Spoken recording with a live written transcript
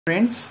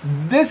Friends,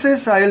 this is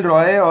साहिल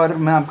रॉय और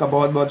मैं आपका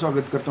बहुत बहुत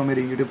स्वागत करता हूं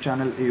मेरे YouTube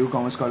channel AU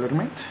commerce scholar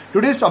में।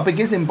 Today's topic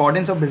is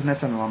importance of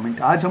business environment.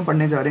 आज हम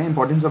पढ़ने जा रहे हैं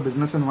importance of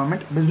business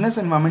environment. Business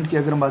environment की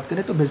अगर हम बात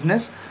करें तो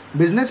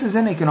business is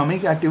an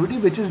economic activity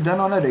which is done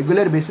on a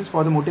regular basis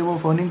for the motive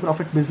of earning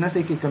profit. Business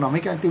एक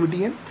इकोनॉमिक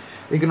एक्टिविटी है।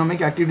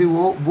 इकोनॉमिक एक्टिविटी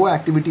वो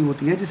एक्टिविटी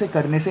होती है जिसे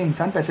करने से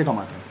इंसान पैसे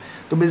कमाता है।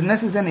 तो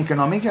business is an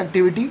economic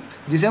activity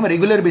जिसे हम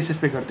रेगुलर बेसिस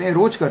पे करते हैं,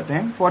 रोज करते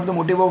हैं for the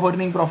motive of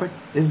earning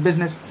profit is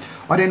business.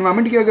 और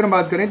एनवायरमेंट की अगर हम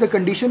बात करें the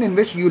condition in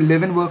which you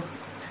live in work,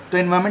 तो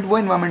एनवायरमेंट वो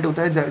एनवायरमेंट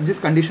होता है जिस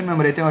कंडीशन में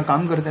हम रहते हैं और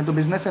काम करते हैं। तो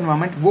बिजनेस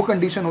एनवायरमेंट वो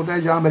कंडीशन होता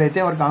है जहां हम रहते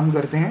हैं और काम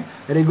करते हैं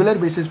रेगुलर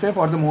बेसिस पे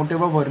for the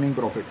motive of earning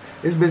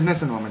profit is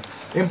business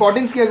environment.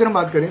 Importance की अगर हम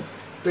बात करें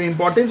तो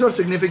इंपॉर्टेंस और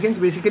सिग्निफिकेंस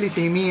बेसिकली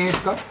सेम ही है,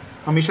 इसका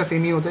हमेशा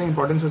सेम ही होता है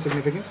इंपॉर्टेंस और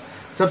सिग्निफिकेंस।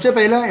 सबसे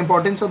पहला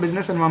importance of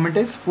business environment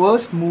is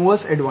first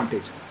movers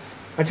advantage.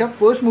 अच्छा,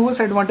 फर्स्ट मूवर्स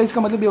एडवांटेज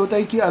का मतलब ये होता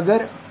है कि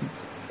अगर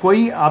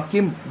कोई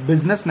आपकी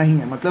बिजनेस नहीं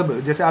है, मतलब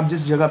जैसे आप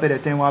जिस जगह पे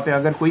रहते हैं वहाँ पे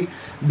अगर कोई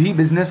भी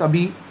बिजनेस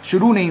अभी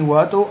शुरू नहीं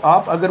हुआ तो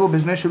आप अगर वो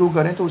बिजनेस शुरू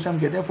करें तो उसे हम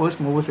कहते हैं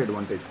फर्स्ट मूवर्स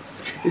एडवांटेज।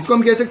 इसको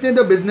हम कह सकते हैं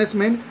the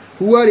businessman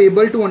who are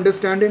able to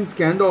understand and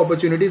scan the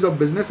opportunities of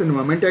business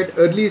environment at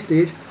early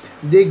stage,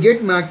 they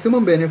get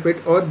maximum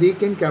benefit और they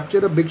can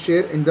capture a big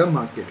share in the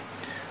market.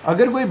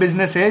 अगर कोई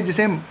business है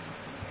जिसे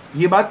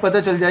ये बात पता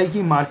चल जाए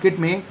कि मार्केट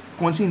में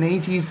कौन सी नई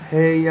चीज़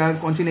है या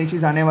कौन सी नई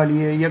चीज़ आने वाली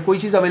है या कोई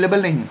चीज़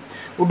अवेलेबल नहीं है,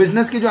 वो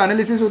बिजनेस के जो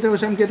एनालिसिस होते हैं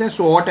उसे हम कहते हैं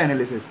स्वॉट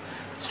analysis,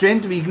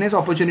 strength weakness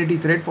opportunity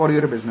threat for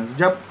your business.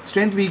 जब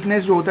स्ट्रेंथ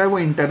वीकनेस जो होता है वो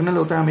इंटरनल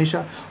होता है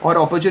हमेशा और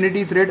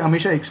अपॉर्चुनिटी थ्रेट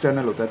हमेशा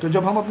एक्सटर्नल होता है। तो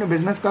जब हम अपने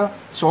बिजनेस का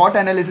स्वॉट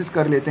एनालिसिस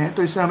कर लेते हैं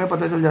तो इससे हमें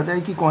पता चल जाता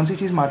है कि कौन सी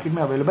चीज़ मार्केट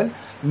में अवेलेबल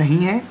नहीं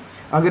है।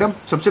 अगर हम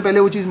सबसे पहले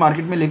वो चीज़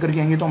मार्केट में लेकर के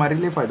आएंगे तो हमारे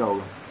लिए फ़ायदा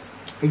होगा।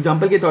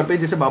 एग्जाम्पल के तौर पे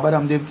जैसे बाबा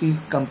रामदेव की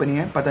कंपनी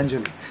है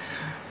पतंजलि,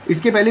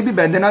 इसके पहले भी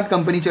वैद्यनाथ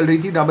कंपनी चल रही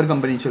थी, डाबर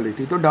कंपनी चल रही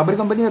थी। तो डाबर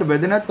कंपनी और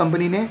वैद्यनाथ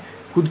कंपनी ने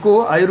खुद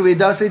को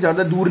आयुर्वेदा से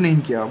ज़्यादा दूर नहीं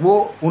किया। वो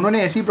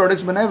उन्होंने ऐसी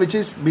प्रोडक्ट्स बनाए विच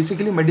इज़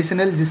बेसिकली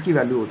मेडिसिनल जिसकी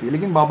वैल्यू होती है।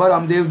 लेकिन बाबा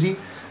रामदेव जी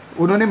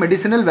उन्होंने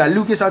मेडिसिनल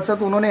वैल्यू के साथ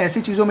साथ उन्होंने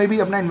ऐसी चीज़ों में भी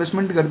अपना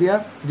इन्वेस्टमेंट कर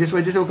दिया जिस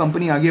वजह से वो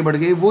कंपनी आगे बढ़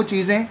गई। वो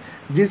चीज़ें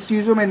जिस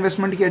चीज़ों में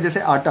इन्वेस्टमेंट किया, जैसे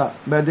आटा,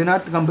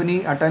 वैद्यनाथ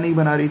कंपनी आटा नहीं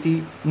बना रही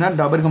थी ना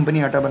डाबर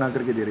कंपनी आटा बना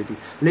करके दे रही थी,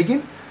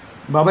 लेकिन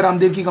बाबा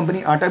रामदेव की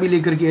कंपनी आटा भी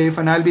लेकर के आई,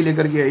 फिनाइल भी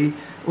लेकर के आई।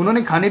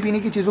 उन्होंने खाने पीने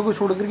की चीज़ों को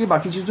छोड़ करके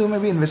बाकी चीज़ों में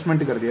भी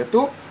इन्वेस्टमेंट कर दिया।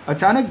 तो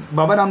अचानक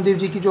बाबा रामदेव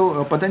जी की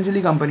जो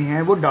पतंजलि कंपनी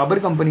है वो डाबर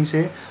कंपनी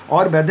से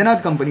और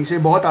वैद्यनाथ कंपनी से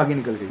बहुत आगे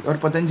निकल गई और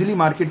पतंजलि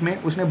मार्केट में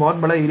उसने बहुत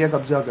बड़ा एरिया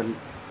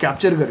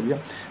कैप्चर कर लिया।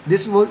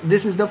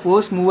 This is the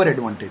first mover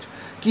advantage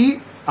कि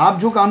आप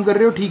जो काम कर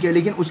रहे हो ठीक है,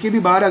 लेकिन उसके भी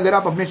बाहर अगर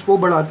आप अपने स्कोप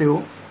बढ़ाते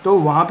हो तो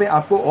वहाँ पे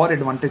आपको और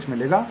एडवांटेज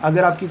मिलेगा।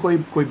 अगर आपकी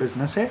कोई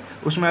बिजनेस है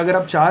उसमें अगर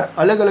आप 4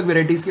 अलग अलग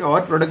वेराइटीज़ के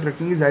और प्रोडक्ट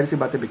रखेंगे, जाहिर सी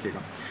बातें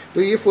बिकेगा।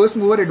 तो ये फर्स्ट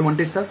मूवर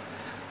एडवांटेज था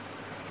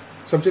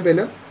सबसे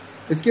पहला।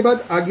 इसके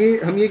बाद आगे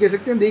हम ये कह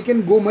सकते हैं they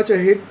can go much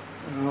ahead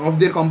of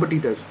their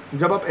competitors.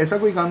 जब आप ऐसा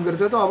कोई काम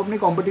करते हो तो आप अपने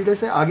कॉम्पिटिटर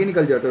से आगे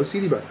निकल जाते हो,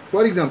 सीधी बात।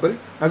 फॉर एग्जाम्पल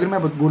अगर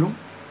मैं बोलूँ,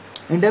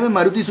 इंडिया में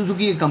मारुति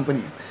सुजुकी एक कंपनी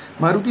है।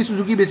 मारुति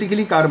सुजुकी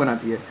बेसिकली कार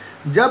बनाती है।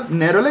 जब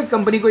नेरोलैक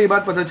कंपनी को ये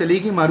बात पता चली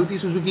कि मारुति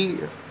सुजुकी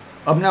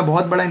अपना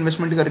बहुत बड़ा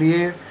इन्वेस्टमेंट कर रही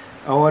है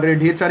और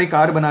ढेर सारी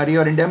कार बना रही है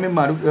और इंडिया में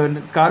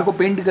कार को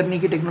पेंट करने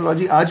की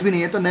टेक्नोलॉजी आज भी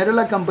नहीं है, तो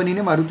नेरोलैक कंपनी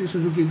ने मारुति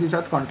सुजुकी के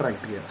साथ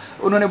कॉन्ट्रैक्ट किया।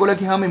 उन्होंने बोला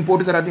कि हम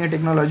इंपोर्ट कराते हैं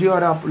टेक्नोलॉजी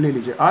और आप ले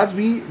लीजिए। आज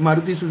भी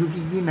मारुति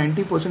सुजुकी की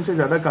 90% से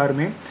ज़्यादा कार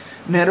में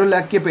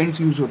नेरोलैक के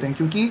पेंट्स यूज़ होते हैं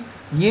क्योंकि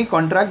ये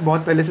कॉन्ट्रैक्ट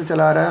बहुत पहले से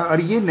चला आ रहा है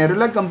और ये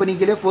नेरोलैक कंपनी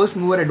के लिए फर्स्ट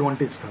मूवर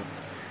एडवांटेज था।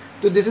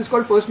 तो this is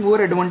called first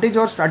mover advantage.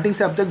 और स्टार्टिंग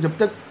से अब तक जब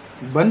तक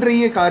बन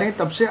रही है कारें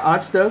तब से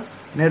आज तक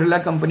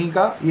नेरोलैक कंपनी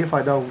का ये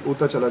फायदा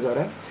होता चला जा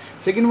रहा है।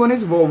 Second one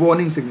is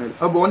warning signal.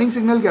 अब वार्निंग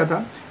सिग्नल क्या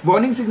था?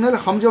 वार्निंग सिग्नल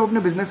हम जब अपने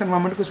बिजनेस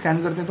एनवायरनमेंट को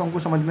स्कैन करते हैं तो हमको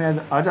समझ में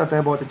आ जाता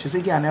है बहुत अच्छे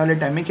से कि आने वाले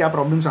टाइम में क्या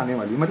प्रॉब्लम्स आने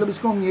वाली। मतलब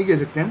इसको हम ये कह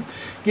सकते हैं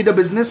कि the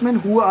businessman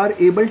who are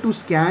able to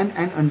scan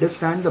and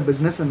understand the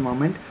business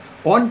environment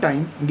on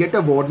time get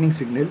a warning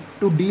signal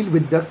to deal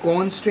with the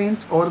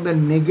constraints or the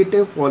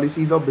negative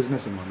policies of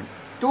business environment।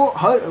 तो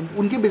हर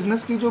उनके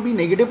बिजनेस की जो भी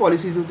negative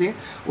policies होती है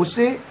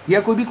उससे या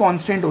कोई भी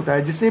कॉन्स्टेंट होता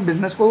है जिससे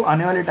बिजनेस को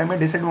आने वाले टाइम में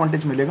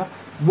डिसएडवांटेज मिलेगा,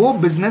 वो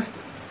बिजनेस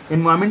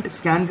एनवायरनमेंट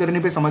स्कैन करने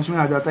पे समझ में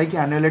आ जाता है कि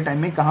आने वाले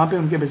टाइम में कहाँ पे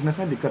उनके बिजनेस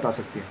में दिक्कत आ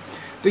सकती है।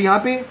 तो यहाँ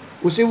पे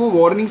उसे वो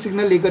वार्निंग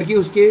सिग्नल लेकर के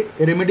उसके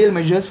रेमेडियल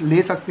मेजर्स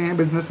ले सकते हैं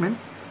बिजनेसमैन।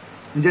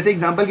 जैसे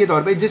एग्जांपल के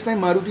तौर पे जिस टाइम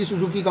मारुति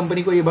सुजुकी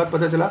कंपनी को ये बात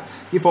पता चला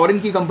कि फॉरेन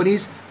की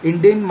कंपनीज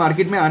इंडियन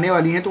मार्केट में आने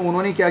वाली हैं, तो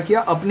उन्होंने क्या किया,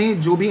 अपने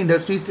जो भी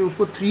इंडस्ट्रीज थे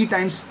उसको 3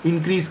 टाइम्स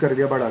इंक्रीज कर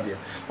दिया, बढ़ा दिया।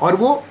 और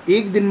वो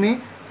एक दिन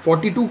में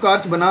 42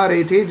 कार्स बना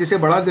रहे थे, जिसे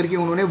बढ़ा करके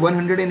उन्होंने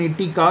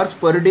 180 कार्स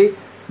पर डे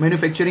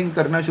मैन्युफैक्चरिंग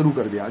करना शुरू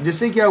कर दिया।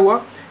 जिससे क्या हुआ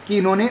कि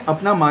इन्होंने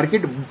अपना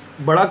मार्केट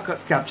बड़ा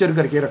कैप्चर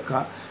करके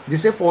रखा,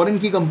 जिससे फॉरेन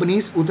की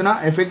कंपनीज उतना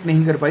इफेक्ट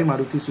नहीं कर पाई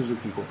मारुति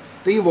सुजुकी को।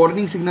 तो ये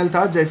वार्निंग सिग्नल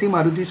था। जैसे ही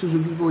मारुति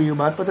सुजुकी को ये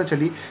बात पता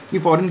चली कि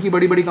फॉरेन की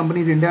बड़ी बड़ी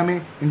कंपनीज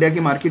इंडिया के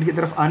मार्केट की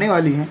तरफ आने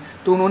वाली हैं,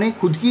 तो उन्होंने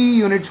खुद की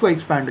यूनिट्स को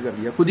एक्सपैंड कर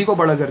दिया, खुद ही को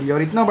बड़ा कर लिया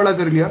और इतना बड़ा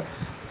कर लिया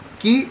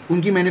कि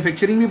उनकी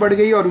मैन्युफैक्चरिंग भी बढ़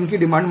गई और उनकी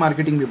डिमांड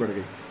मार्केटिंग भी बढ़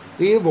गई।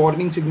 तो ये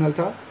वार्निंग सिग्नल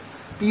था।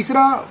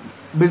 तीसरा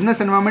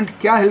बिजनेस एनवायरनमेंट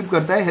क्या हेल्प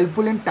करता है,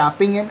 helpful in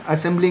tapping and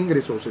assembling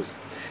resources.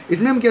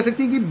 इसमें हम कह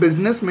सकते हैं कि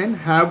businessman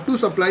have to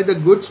supply the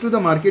goods to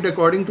the market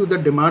according to the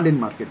demand in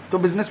market. तो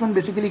बिजनेसमैन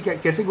बेसिकली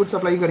कैसे गुड्स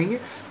सप्लाई करेंगे,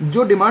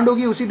 जो डिमांड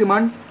होगी उसी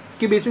डिमांड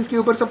के बेसिस के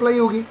ऊपर सप्लाई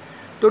होगी।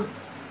 तो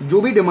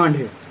जो भी डिमांड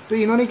है, तो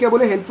इन्होंने क्या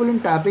बोला, helpful in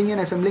tapping and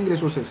assembling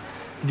resources.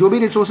 जो भी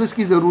रिसोर्सेज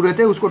की जरूरत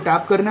है उसको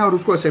टैप करना है और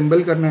उसको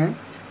असेंबल करना है।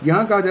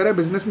 यहाँ कहा जा रहा है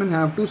businessman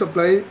have to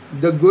supply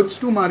the goods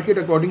to market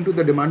according to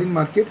the demand in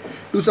market.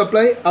 To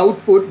supply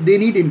output they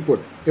need input,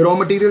 raw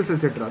materials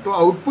etcetera. तो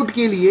आउटपुट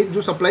के लिए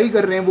जो सप्लाई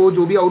कर रहे हैं, वो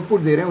जो भी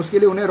आउटपुट दे रहे हैं उसके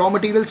लिए उन्हें रॉ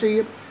मटेरियल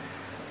चाहिए,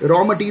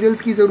 रॉ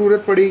मटेरियल्स की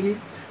ज़रूरत पड़ेगी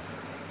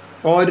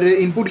और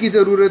इनपुट की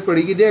ज़रूरत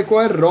पड़ेगी। दे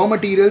acquire raw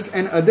materials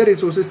and other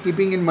resources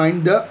keeping in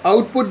mind the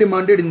output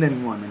demanded in the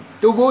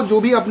environment. तो वो जो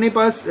भी अपने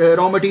पास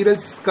रॉ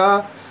मटेरियल्स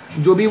का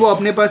जो भी वो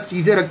अपने पास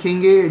चीज़ें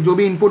रखेंगे, जो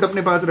भी इनपुट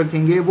अपने पास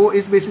रखेंगे, वो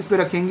इस बेसिस पे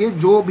रखेंगे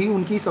जो भी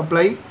उनकी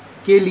सप्लाई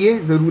के लिए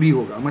ज़रूरी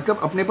होगा। मतलब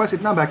अपने पास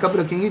इतना बैकअप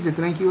रखेंगे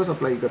जितना कि वो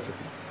सप्लाई कर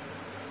सकें।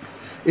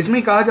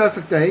 इसमें कहा जा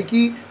सकता है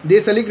कि दे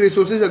select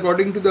resources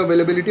according to the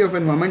availability of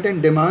environment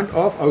and demand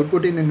of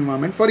output in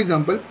environment. For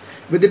example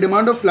with the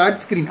demand of flat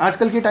screen,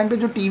 आजकल के टाइम पे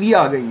जो टीवी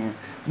आ गई हैं,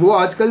 वो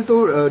आजकल तो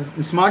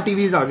स्मार्ट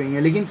टीवीज आ गई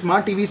हैं, लेकिन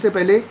स्मार्ट टीवी से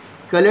पहले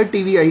कलर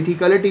टीवी आई थी,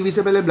 कलर टीवी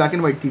से पहले ब्लैक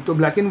एंड वाइट थी। तो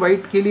ब्लैक एंड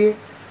वाइट के लिए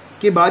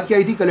के बाद क्या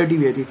आई थी, कलर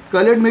टीवी आई थी।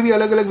 कलर में भी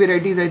अलग अलग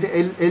वेराइटीज़ आई थी,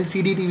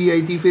 LCD टीवी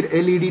आई थी, फिर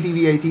LED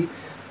टीवी आई थी,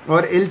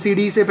 और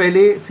LCD से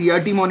पहले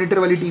CRT मॉनिटर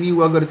वाली टीवी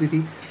हुआ करती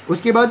थी।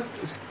 उसके बाद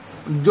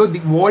जो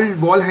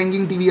वॉल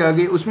हैंगिंग टीवी आ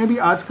गई, उसमें भी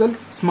आजकल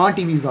स्मार्ट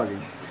टीवीज़ आ गई।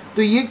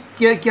 तो ये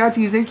क्या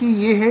चीज़ है कि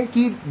ये है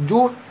कि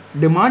जो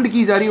डिमांड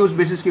की जा रही है उस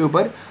बेसिस के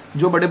ऊपर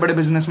जो बड़े बड़े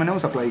बिजनेसमैन है वो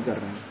सप्लाई कर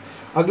रहे हैं।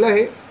 अगला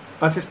है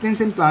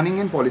assistance in planning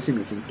and policy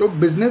making. तो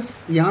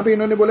बिजनेस यहाँ पे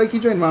इन्होंने बोला कि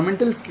जो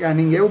एनवायरमेंटल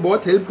स्कैनिंग है वो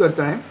बहुत हेल्प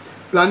करता है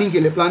प्लानिंग के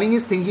लिए। Planning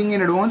is thinking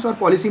in advance, और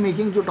पॉलिसी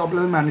मेकिंग जो टॉप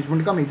लेवल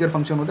मैनेजमेंट का मेजर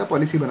फंक्शन होता है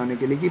पॉलिसी बनाने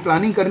के लिए, कि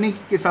प्लानिंग करने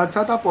के साथ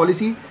साथ आप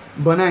पॉलिसी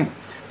बनाएं।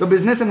 तो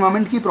बिजनेस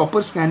एनवायरनमेंट की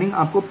प्रॉपर स्कैनिंग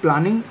आपको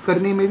प्लानिंग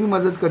करने में भी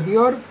मदद करती है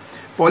और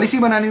पॉलिसी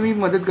बनाने में भी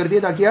मदद करती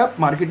है, ताकि आप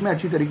मार्केट में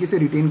अच्छी तरीके से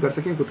रिटेन कर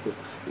सकें खुद को।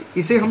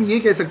 इसे हम ये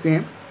कह सकते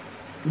हैं,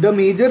 द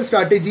मेजर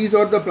स्ट्रैटेजीज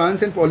और the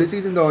plans and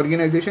policies in the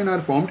organisation are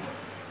formed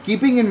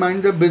keeping in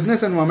mind the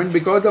business environment,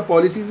 because the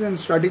policies and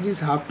strategies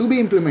have to be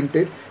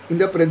implemented in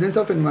the presence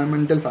of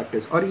environmental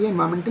factors। और ये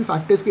environmental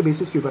factors के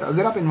basis के ऊपर,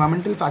 अगर आप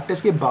environmental factors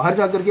के बाहर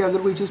जाकर के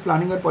अगर कोई चीज़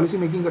प्लानिंग और पॉलिसी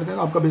मेकिंग करते हैं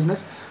तो आपका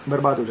बिजनेस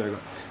बर्बाद हो जाएगा,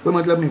 कोई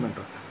मतलब नहीं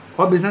बनता।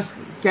 और बिजनेस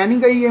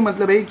स्कैनिंग का ही ये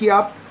मतलब है कि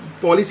आप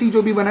पॉलिसी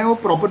जो भी बनाए वो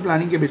प्रॉपर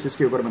प्लानिंग के बेसिस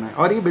के ऊपर बनाए,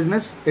 और ये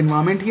बिजनेस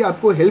एनवायरनमेंट ही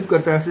आपको हेल्प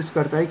करता है, असिस्ट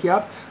करता है कि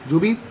आप जो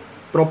भी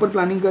प्रॉपर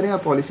प्लानिंग करें और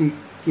पॉलिसी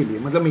के लिए,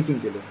 मतलब मेकिंग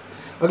के लिए।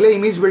 अगले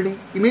इमेज बिल्डिंग।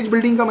 इमेज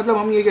बिल्डिंग का मतलब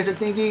हम ये कह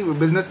सकते हैं कि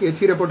बिजनेस की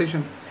अच्छी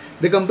reputation.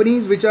 The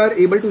companies which are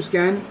able to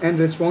scan and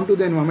respond to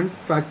the environment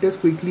factors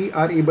quickly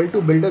are able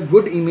to build a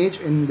good image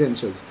in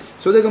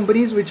themselves. So the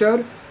companies which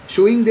are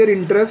showing their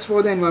interest for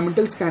the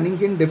environmental scanning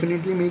can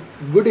definitely make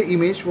good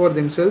image for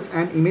themselves,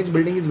 and image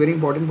building is very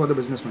important for the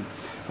businessman।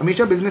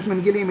 हमेशा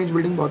businessman के लिए image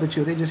building बहुत अच्छी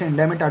होती है। जैसे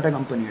India में Tata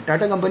company है,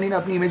 टाटा कंपनी ने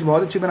अपनी इमेज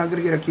बहुत अच्छी बना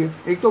करके रखी है।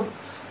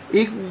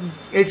 एक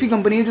ऐसी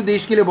कंपनी है जो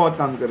देश के लिए बहुत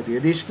काम करती है,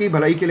 देश की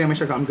भलाई के लिए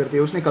हमेशा काम करती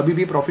है, उसने कभी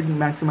भी प्रॉफिट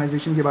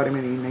मैक्सिमाइजेशन के बारे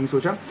में नहीं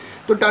सोचा।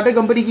 तो टाटा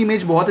कंपनी की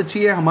इमेज बहुत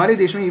अच्छी है हमारे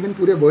देश में, इवन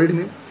पूरे वर्ल्ड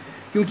में,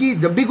 क्योंकि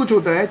जब भी कुछ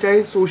होता है,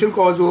 चाहे सोशल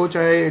कॉज हो,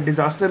 चाहे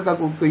डिजास्टर का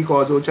कोई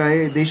कॉज हो,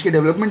 चाहे देश के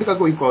डेवलपमेंट का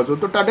कोई कॉज हो,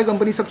 तो टाटा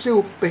कंपनी सबसे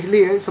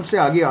पहले है, सबसे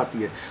आगे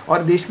आती है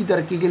और देश की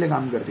तरक्की के लिए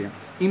काम करती है।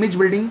 इमेज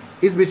बिल्डिंग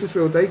इस बेसिस पे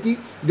होता है कि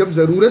जब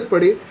ज़रूरत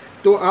पड़े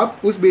तो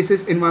आप उस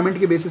बेसिस, एनवायरनमेंट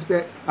के बेसिस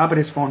पे आप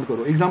रिस्पॉन्ड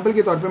करो। एग्जाम्पल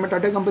के तौर पे मैं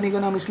टाटा कंपनी का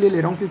नाम इसलिए ले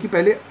रहा हूँ क्योंकि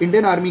पहले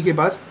इंडियन आर्मी के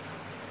पास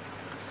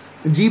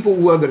जीप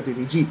हुआ करती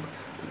थी।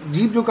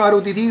 जीप जो कार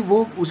होती थी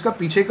वो उसका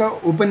पीछे का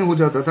ओपन हो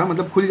जाता था,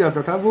 मतलब खुल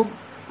जाता था, वो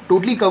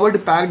टोटली कवर्ड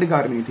पैक्ड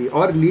कार नहीं थी।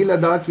 और लेह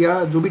लद्दाख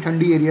या जो भी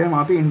ठंडी एरिया है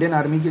वहाँ पे इंडियन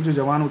आर्मी के जो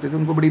जवान होते थे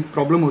उनको बड़ी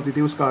प्रॉब्लम होती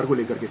थी उस कार को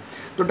लेकर के।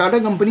 तो टाटा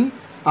कंपनी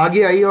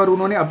आगे आई और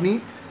उन्होंने अपनी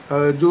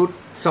जो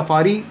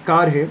सफारी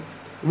कार है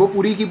वो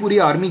पूरी की पूरी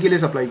आर्मी के लिए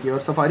सप्लाई की। और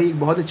सफारी एक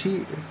बहुत अच्छी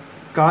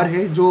कार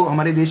है जो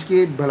हमारे देश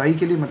के भलाई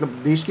के लिए, मतलब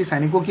देश के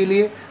सैनिकों के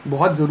लिए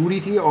बहुत ज़रूरी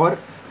थी, और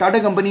टाटा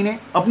कंपनी ने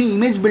अपनी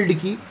इमेज बिल्ड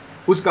की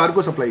उस कार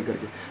को सप्लाई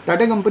करके।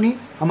 टाटा कंपनी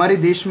हमारे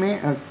देश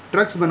में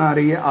ट्रक्स बना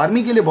रही है,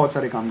 आर्मी के लिए बहुत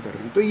सारे काम कर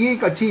रहे हैं, तो ये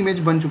एक अच्छी इमेज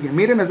बन चुकी है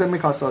मेरे नज़र में।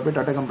 खास तौर पे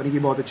टाटा कंपनी की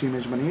बहुत अच्छी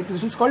इमेज बनी है।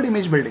 This is called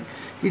image building,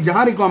 कि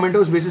जहाँ रिक्वायरमेंट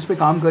है उस बेसिस पे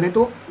काम करें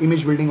तो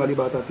इमेज बिल्डिंग वाली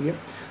बात आती है।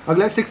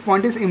 अगला 6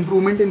 point is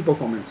improvement in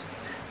performance.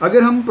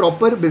 अगर हम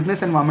प्रॉपर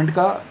बिजनेस एनवायरनमेंट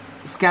का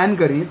स्कैन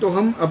करें तो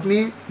हम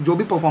अपने जो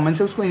भी परफॉर्मेंस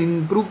है उसको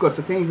इंप्रूव कर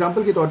सकते हैं।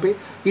 एग्जाम्पल के तौर पे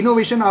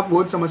इनोवेशन, आप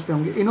वर्ड समझते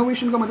होंगे।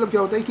 इनोवेशन का मतलब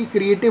क्या होता है कि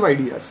creative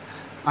ideas.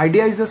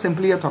 Idea is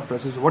simply a thought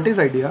process. What is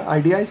idea?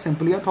 Idea is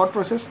simply a thought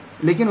process,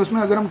 लेकिन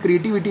उसमें अगर हम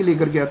क्रिएटिविटी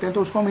लेकर के आते हैं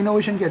तो उसको हम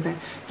इनोवेशन कहते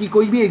हैं। कि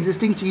कोई भी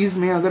एग्जिस्टिंग चीज़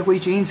में अगर कोई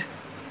चेंज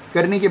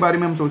करने के बारे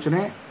में हम सोच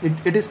रहे हैं,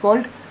 it is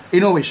called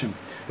innovation.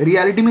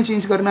 Reality में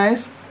चेंज करना है,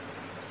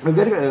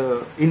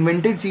 अगर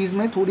इन्वेंटेड चीज़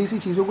में थोड़ी सी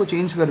चीज़ों को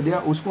चेंज कर दिया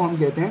उसको हम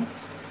कहते हैं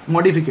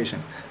मॉडिफिकेशन।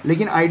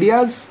 लेकिन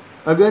आइडियाज़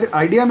अगर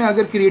आइडिया में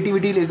अगर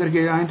क्रिएटिविटी लेकर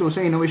के आए तो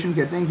उसे इनोवेशन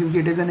कहते हैं, क्योंकि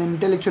it is an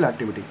intellectual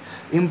activity.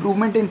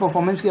 Improvement in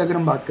performance की अगर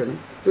हम बात करें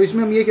तो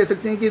इसमें हम ये कह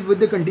सकते हैं कि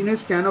with the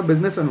continuous scan of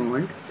business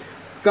environment,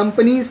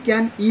 companies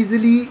can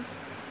easily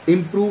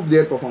improve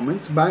their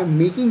performance by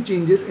making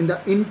changes in the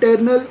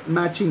internal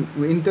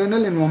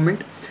environment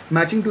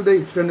matching to the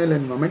external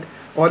environment.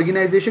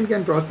 Organization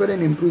can prosper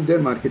and improve their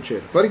market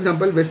share. For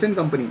example, western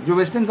company, जो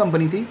western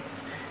company थी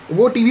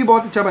वो TV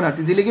बहुत अच्छा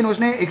बनाती थी, लेकिन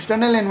उसने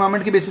external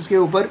environment के बेसिस के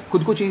ऊपर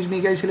खुद को चेंज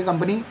नहीं किया, इसलिए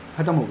कंपनी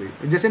खत्म हो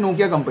गई। जैसे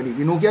नोकिया कंपनी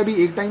थी, नोकिया भी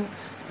एक time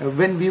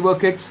when we were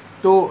kids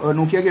तो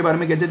नोकिया के बारे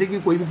में कहते थे कि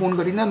कोई भी फ़ोन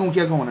खरीदना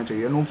नोकिया का होना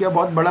चाहिए, नोकिया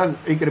बहुत बड़ा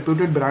एक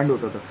रेप्यूटेड ब्रांड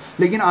होता था।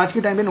 लेकिन आज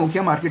के टाइम पे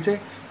नोकिया मार्केट से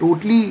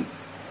टोटली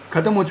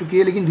खत्म हो चुकी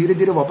है, लेकिन धीरे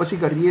धीरे वापस ही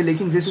कर रही है।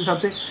 लेकिन जिस हिसाब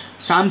से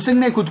सैमसंग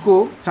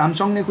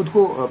ने खुद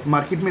को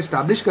मार्केट में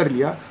स्टैब्लिश कर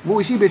लिया, वो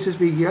इसी बेसिस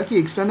पे किया कि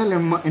एक्सटर्नल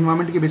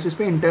एनवायरनमेंट के बेसिस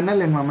पे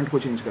इंटरनल एनवायरनमेंट को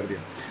चेंज कर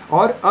दिया।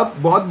 और अब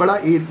बहुत बड़ा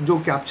जो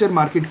कैप्चर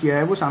मार्केट किया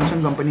है वो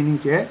सैमसंग कंपनी ने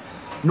किया है,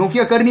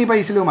 नोकिया कर नहीं पाई,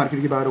 इसलिए वो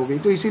मार्केट की बाहर हो गई।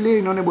 तो इसीलिए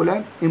इन्होंने बोला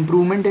है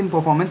improvement in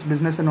performance,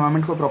 business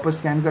environment को प्रॉपर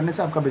स्कैन करने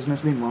से आपका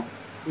बिजनेस भी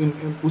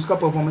उसका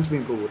परफॉर्मेंस भी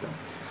इंप्रूव होता है।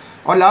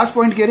 और लास्ट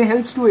पॉइंट कह रहे हैं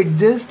helps to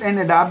adjust and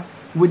adapt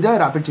with the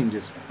rapid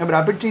changes. अब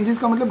रैपिड चेंजेस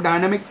का मतलब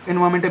डायनामिक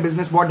एनवायरनमेंट है,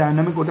 बिजनेस बहुत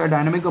डायनामिक होता है।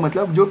 डायनामिक का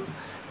मतलब जो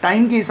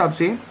टाइम के हिसाब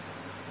से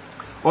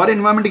और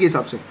एनवायरनमेंट के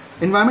हिसाब से।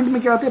 एनवायरनमेंट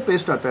में क्या आता है?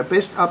 पेस्ट आता है।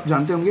 पेस्ट आप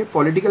जानते होंगे,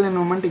 political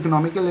environment,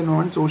 economical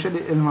environment, social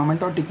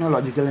environment और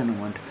टेक्नोलॉजिकल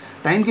एनवायरनमेंट।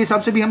 टाइम के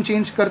हिसाब से भी हम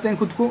चेंज करते हैं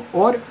खुद को,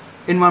 और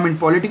एनवायरनमेंट,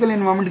 पॉलिटिकल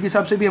एनवायरनमेंट के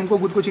हिसाब से भी हमको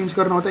खुद को चेंज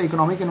करना होता है।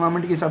 इकोनॉमिक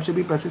एनवायरनमेंट के हिसाब से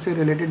भी, पैसे से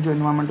रिलेटेड जो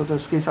एनवायरनमेंट होता है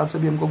उसके हिसाब से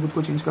भी हमको खुद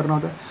को चेंज करना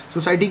होता है।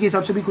 सोसाइटी के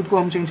हिसाब से भी खुद को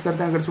हम चेंज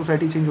करते हैं। अगर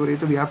सोसाइटी चेंज हो रही है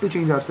तो we have to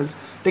change ourselves.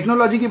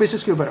 Technology के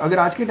बेसिस के ऊपर अगर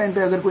आज के टाइम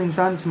पे अगर कोई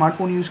इंसान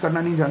स्मार्टफोन यूज़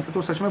करना नहीं जानता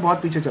तो सच में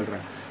बहुत पीछे चल रहा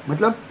है,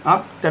 मतलब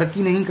आप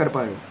तरक्की नहीं कर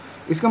पाए हो।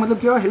 इसका मतलब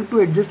क्या? Help to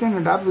adjust and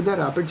adapt with the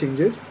rapid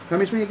changes.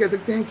 हम इसमें ये कह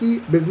सकते हैं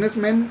कि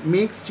businessman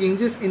makes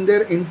changes in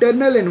their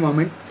internal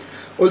environment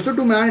also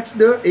to match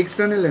the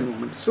external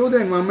environment. So the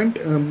environment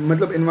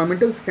मतलब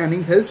environmental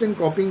scanning helps in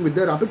coping with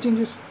the rapid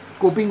changes.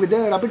 Coping with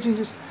the rapid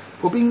changes.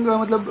 Coping का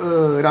मतलब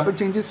rapid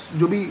changes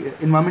जो भी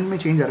environment में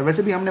change आ रहा है।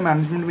 वैसे भी हमने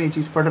मैनेजमेंट में ये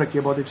चीज़ पढ़ रखी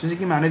है बहुत अच्छे से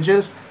कि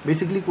मैनेजर्स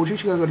बेसिकली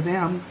कोशिश क्या करते हैं,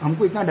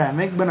 हमको इतना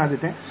डायनामिक बना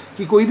देते हैं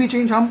कि कोई भी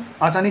चेंज हम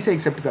आसानी से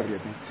एक्सेप्ट कर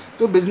लेते हैं।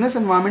 तो बिजनेस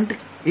एनवायरनमेंट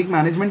एक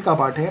मैनेजमेंट का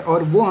पार्ट है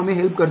और वो हमें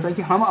हेल्प करता है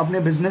कि हम अपने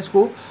बिजनेस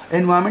को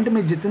एनवायरनमेंट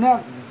में जितना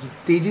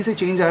तेज़ी से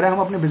चेंज आ रहा है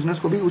हम अपने बिजनेस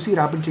को भी उसी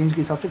रैपिड चेंज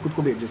के हिसाब से खुद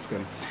को भी एडजस्ट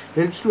करें।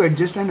 Helps to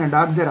adjust and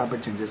adapt the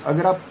rapid changes.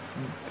 अगर आप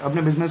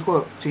अपने बिजनेस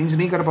को चेंज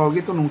नहीं कर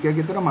पाओगे तो नोकिया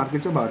की तरह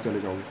मार्केट से बाहर चले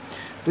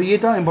जाओगे। तो ये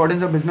था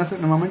इंपॉर्टेंस ऑफ बिजनेस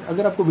एनवायरनमेंट।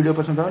 अगर आपको वीडियो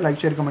पसंद आया लाइक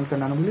शेयर कमेंट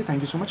करना ना भूलिए। Thank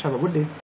you so much, have a good day.